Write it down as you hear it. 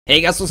Hey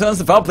guys, what's going on?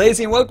 Defild Plays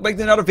here, and welcome back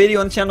to another video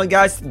on the channel,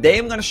 guys. Today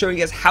I'm going to show you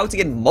guys how to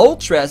get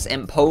Moltres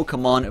in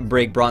Pokemon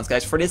Break Bronze,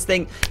 guys. For this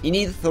thing, you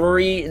need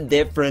 3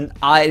 different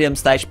items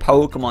slash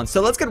Pokemon. So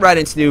let's get right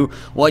into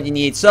what you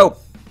need. So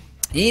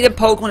you need a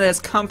Pokemon that has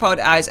Compound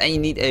Eyes, and you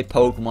need a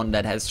Pokemon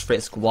that has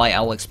Frisk. Why?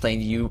 I will explain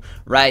to you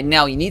right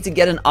now. You need to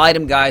get an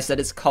item, guys, that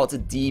is called a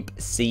Deep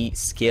Sea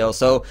Skill.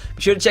 So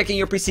be sure to check in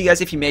your PC,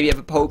 guys. If you maybe have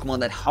a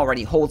Pokemon that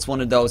already holds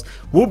one of those,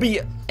 will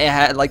be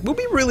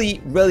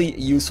really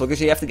useful,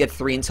 because you have to get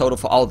 3 in total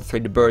for all the 3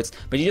 birds,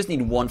 but you just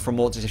need 1 for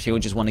Moltres if you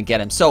just want to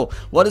get him. So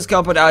what does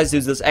Compound Eyes do?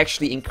 Does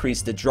actually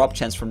increase the drop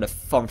chance from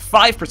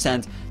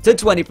 5% to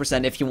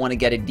 20% if you want to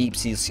get a Deep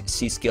Sea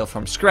Skill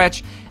from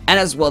scratch, and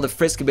as well the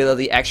Frisk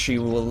ability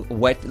actually will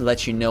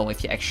let you know if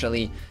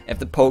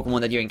the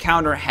Pokemon that you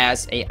encounter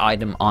has a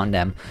item on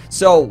them.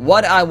 So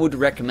what I would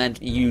recommend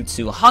you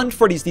to hunt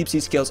for these Deep Sea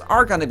Skills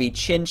are gonna be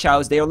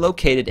Chinchous. They are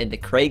located in the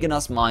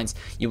Kragenos mines.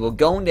 You will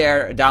go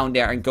down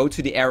there and go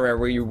to the area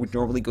where you would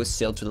normally go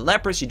sail to the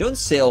Lepers. You don't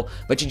sail,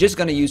 but you're just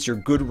gonna use your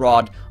good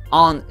rod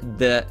on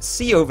the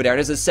sea over there.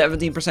 There's a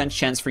 17%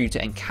 chance for you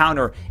to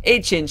encounter a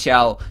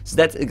Chinchou, so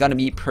that's gonna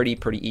be pretty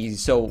easy.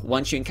 So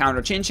once you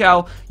encounter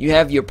Chinchou, you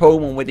have your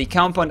Pokemon with the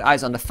Compound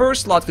Eyes on the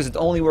first slot, because it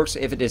only works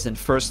if it is in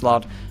first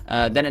slot.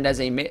 Then it has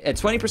a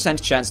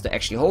 20% chance to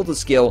actually hold the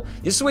skill.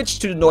 You switch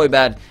to the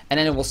Noibat, and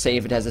then it will say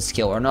if it has a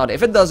skill or not.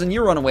 If it doesn't,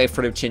 you run away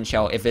for the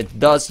Chinchou. If it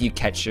does, you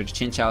catch your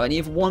Chinchou, and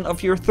you have 1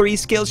 of your 3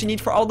 skills you need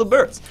for all the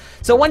birds.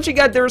 So once you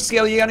get their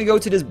skill, you're gonna go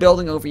to this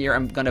building over here.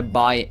 I'm gonna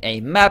buy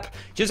a map.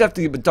 Just have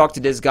to talk to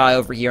this guy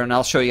over here, and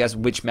I'll show you guys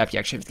which map you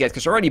actually have to get,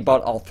 because I already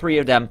bought all 3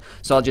 of them.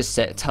 So I'll just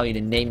tell you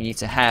the name you need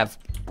to have,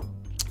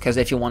 because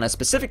if you want a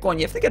specific one,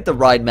 you have to get the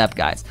right map,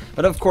 guys.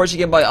 But of course, you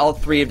can buy all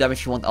 3 of them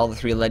if you want all the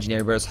 3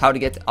 legendary birds. How to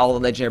get all the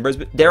legendary birds,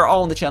 but they're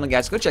all on the channel,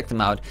 guys. Go check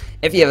them out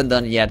if you haven't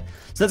done it yet.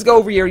 So let's go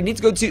over here. You need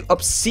to go to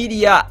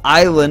Obsidia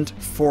Island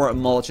for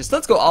Moltres.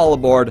 Let's go all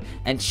aboard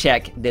and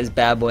check this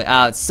bad boy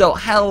out. So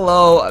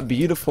hello,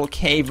 beautiful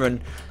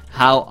Cavern.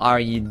 How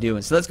are you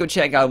doing? So let's go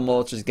check out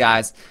Moltres,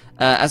 guys.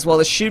 As well,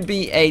 there should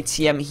be a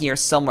TM here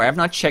somewhere. I've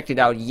not checked it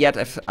out yet.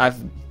 This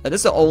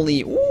is the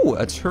only... Ooh,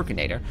 a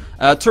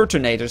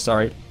Turtonator,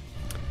 sorry.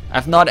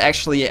 I've not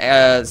actually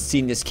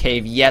seen this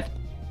cave yet.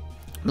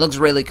 Looks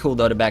really cool,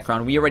 though, the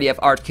background. We already have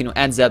Articuno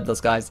and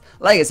Zapdos, guys.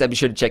 Like I said, be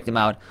sure to check them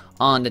out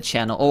on the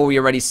channel. Oh, we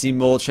already see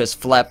Moltres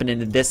flapping in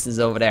the distance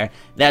over there.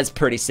 That's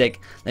pretty sick.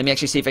 Let me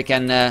actually see if I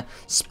can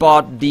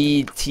spot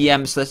the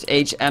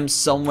TM/HM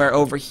somewhere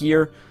over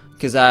here,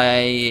 because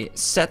I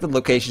set the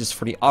locations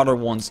for the other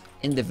ones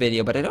in the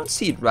video, but I don't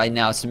see it right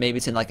now, so maybe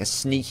it's in like a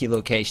sneaky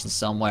location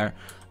somewhere.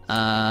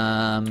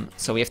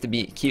 So we have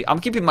to I'm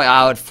keeping my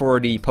eye out for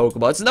the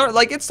Pokeball. It's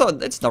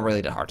not really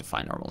that hard to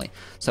find normally,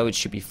 so it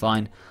should be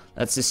fine.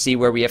 Let's just see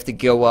where we have to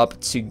go up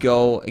to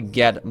go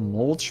get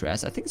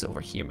Moltres. I think it's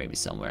over here maybe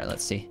somewhere.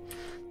 Let's see.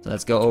 So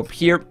let's go over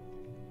here.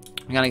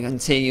 I'm gonna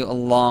continue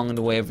along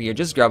the way over here.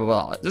 Just go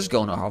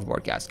on our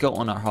hoverboard, guys. Go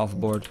on our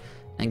hoverboard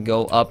and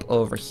go up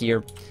over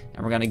here,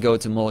 and we're gonna go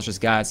to Moltres,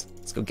 guys.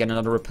 Let's go get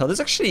another repel. This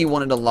is actually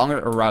one of the longer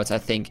routes, I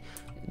think,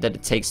 that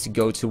it takes to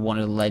go to one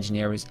of the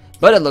legendaries,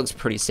 but it looks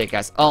pretty sick,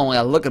 guys. Oh my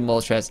god, look at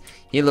Moltres.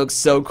 He looks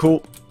so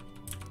cool.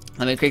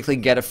 Let me quickly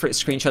get a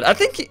screenshot. I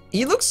think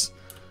he looks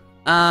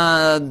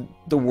the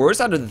worst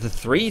out of the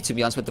 3, to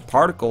be honest, with the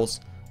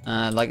particles.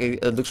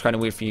 It looks kind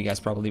of weird for you guys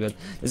probably, but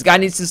this guy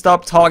needs to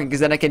stop talking,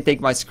 because then I can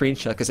take my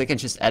screenshot, because I can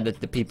just edit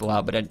the people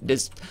out. But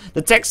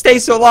the text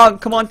stays so long.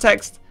 Come on,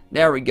 text.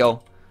 There we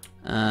go.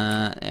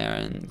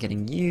 Aaron,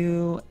 getting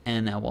you,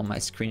 and I want my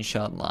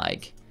screenshot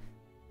like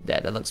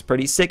that. That looks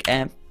pretty sick.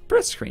 And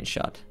press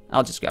screenshot.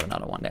 I'll just grab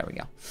another one. There we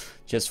go.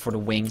 Just for the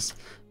wings.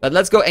 But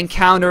let's go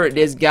encounter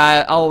this guy.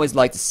 I always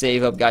like to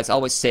save up, guys.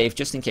 Always save,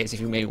 just in case if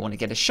you maybe want to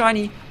get a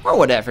shiny or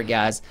whatever,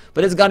 guys.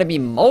 But it's gonna be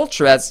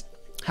Moltres.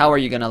 How are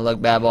you gonna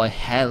look, bad boy?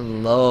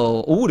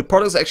 Hello. Ooh, the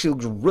particles actually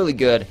look really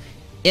good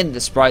in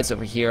the sprites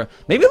over here.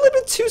 Maybe a little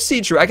bit too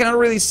see-through. I cannot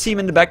really see him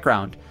in the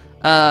background.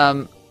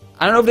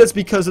 I don't know if that's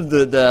because of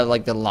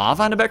the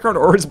lava in the background,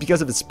 or it's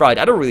because of the sprite.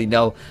 I don't really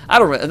know.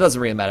 It doesn't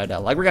really matter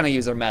though. Like, we're gonna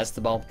use our Master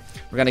Ball.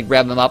 We're gonna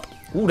grab him up.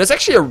 Ooh, that's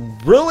actually a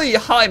really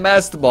high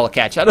Master Ball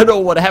catch. I don't know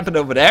what happened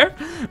over there,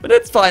 but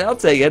it's fine. I'll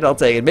take it. I'll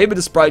take it. Maybe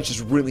the sprite's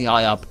just really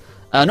high up.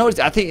 No,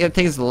 I think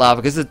it's the lava,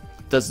 because it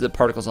does the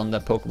particles on the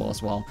Pokeball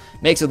as well.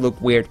 Makes it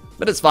look weird,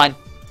 but it's fine.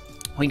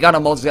 We got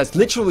our Moltres, guys.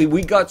 Literally,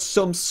 we got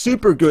some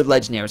super good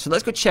legendaries. So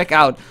let's go check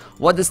out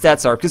what the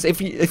stats are. Because if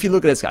you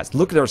look at this, guys,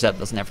 look at our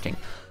Zapdos and everything.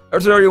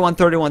 31,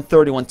 31,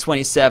 31,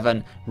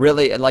 27.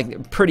 Really,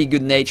 like, pretty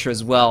good nature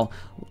as well.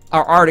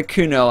 Our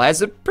Articuno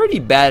has a pretty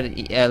bad,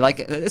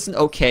 it's an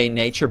okay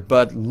nature,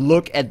 but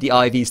look at the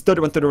IVs.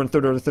 31, 31,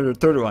 31, 31,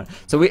 31.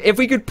 So if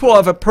we could pull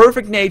off a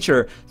perfect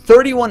nature,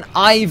 31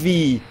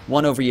 IV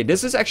one over here.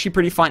 This is actually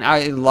pretty fine.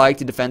 I like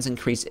the defense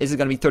increase. Is it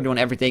going to be 31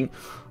 everything?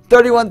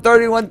 31,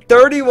 31,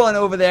 31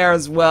 over there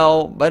as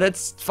well, but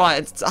it's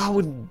fine.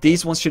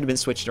 These ones should have been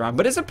switched around,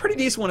 but it's a pretty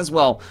decent one as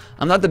well.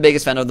 I'm not the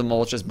biggest fan of the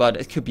Moltres, but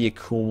it could be a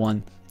cool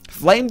one.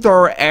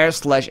 Flamethrower, Air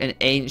Slash, and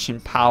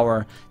Ancient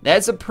Power.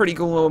 That's a pretty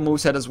cool little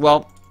moveset as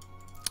well.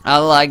 I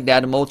like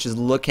that. Moltres is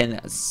looking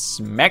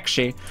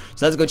smacky.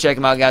 So let's go check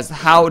him out, guys.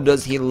 How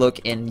does he look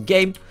in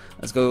game?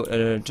 Let's go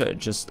to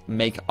just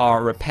make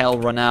our repel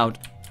run out.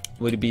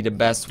 Would be the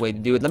best way to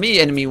do it. Let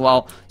me, and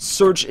meanwhile,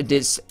 search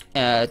this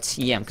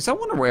TM, because I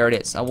wonder where it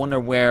is. I wonder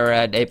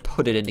where they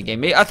put it in the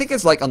game. I think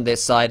it's like on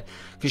this side,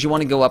 because you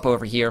want to go up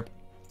over here.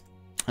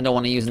 I don't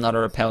want to use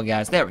another repel,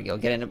 guys. There we go.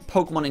 Getting a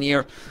Pokemon in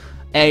here.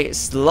 A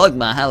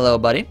Slugma. Hello,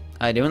 buddy.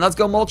 How you doing? Let's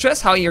go, Moltres.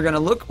 How you're gonna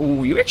look?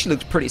 Ooh, you actually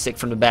look pretty sick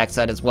from the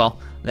backside as well.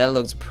 That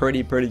looks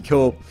pretty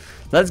cool.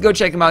 Let's go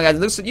check him out, guys.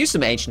 Looks use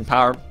some ancient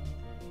power.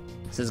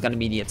 This is gonna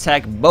be the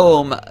attack.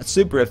 Boom.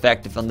 Super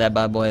effective on that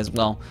bad boy as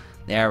well.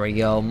 There we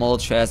go.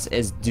 Moltres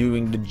is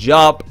doing the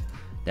job.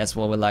 That's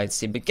what we like to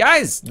see. But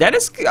guys, that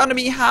is gonna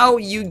be how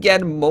you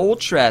get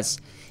Moltres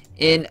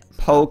in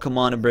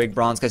Pokemon Break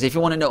Bronze. Guys, if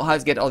you want to know how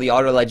to get all the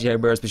other legendary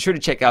birds, be sure to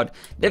check out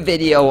the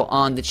video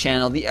on the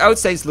channel. The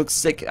outsides look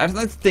sick. I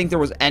don't think there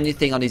was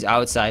anything on these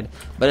outside,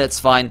 but it's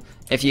fine.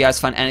 If you guys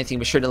find anything,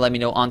 be sure to let me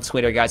know on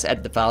Twitter, guys,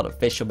 at Defild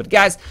Official. But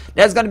guys,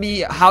 that's gonna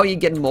be how you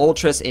get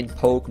Moltres in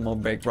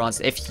Pokemon Break Bronze.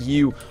 If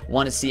you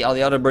want to see all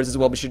the other birds as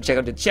well, be sure to check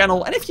out the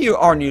channel. And if you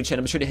are new to the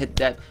channel, be sure to hit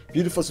that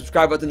beautiful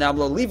subscribe button down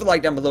below. Leave a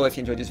like down below if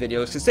you enjoyed these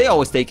videos, because they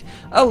always take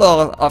a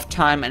lot of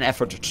time and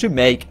effort to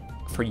make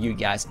for you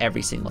guys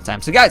every single time.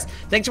 So guys,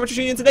 thanks so much for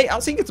tuning in today. I'll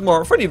see you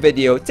tomorrow for a new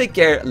video. Take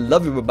care,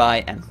 love you, bye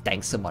bye, and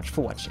thanks so much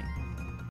for watching.